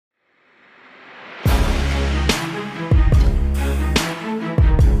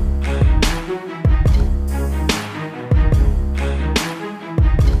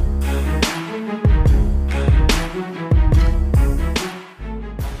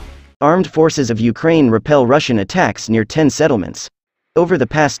Armed forces of Ukraine repel Russian attacks near 10 settlements. Over the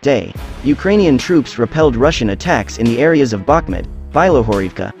past day, Ukrainian troops repelled Russian attacks in the areas of Bakhmut,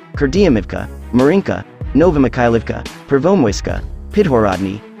 Bilohorivka, Kurdyamivka, Marinka, Novomikhailivka, Pervomoyska,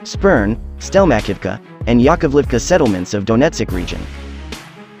 Pidhorodny, Spern, Stelmakivka, and Yakovlivka settlements of Donetsk region.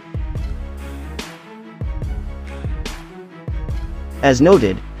 As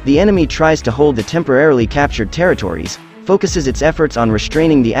noted, the enemy tries to hold the temporarily captured territories, focuses its efforts on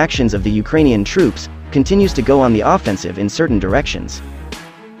restraining the actions of the Ukrainian troops, continues to go on the offensive in certain directions.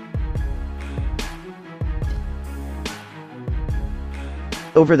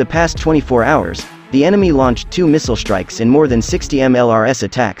 Over the past 24 hours, the enemy launched 2 missile strikes in more than 60 MLRS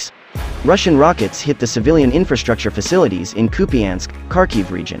attacks. Russian rockets hit the civilian infrastructure facilities in Kupiansk,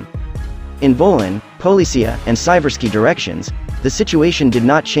 Kharkiv region. In Volyn, Polisia, and Siversky directions, the situation did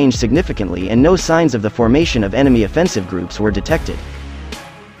not change significantly and no signs of the formation of enemy offensive groups were detected.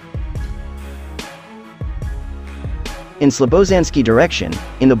 In Slobozansky direction,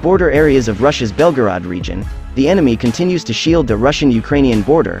 in the border areas of Russia's Belgorod region, the enemy continues to shield the Russian-Ukrainian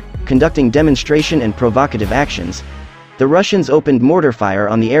border, conducting demonstration and provocative actions. The Russians opened mortar fire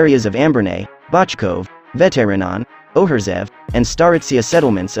on the areas of Ambernay, Bachkov, Veterinon, Oherzev, and Staritsia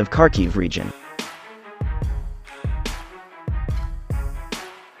settlements of Kharkiv region.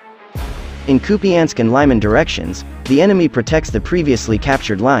 In Kupiansk and Lyman directions, the enemy protects the previously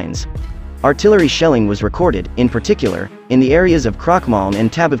captured lines. Artillery shelling was recorded, in particular, in the areas of Krokmalm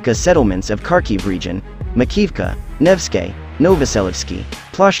and Tabivka settlements of Kharkiv region, Makivka, Nevsky, Novoselivsky,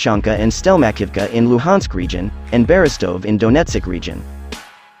 Ploshchanka and Stelmakivka in Luhansk region, and Berestov in Donetsk region.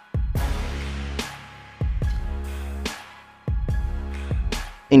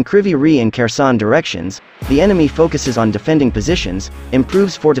 In Kryvyi Rih and Kherson directions, the enemy focuses on defending positions,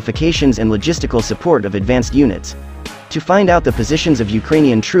 improves fortifications and logistical support of advanced units. To find out the positions of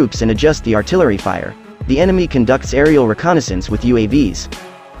Ukrainian troops and adjust the artillery fire, the enemy conducts aerial reconnaissance with UAVs.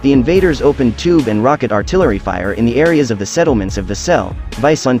 The invaders opened tube and rocket artillery fire in the areas of the settlements of Vesel,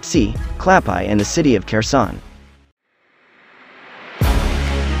 Vysontsi, Klapai and the city of Kherson.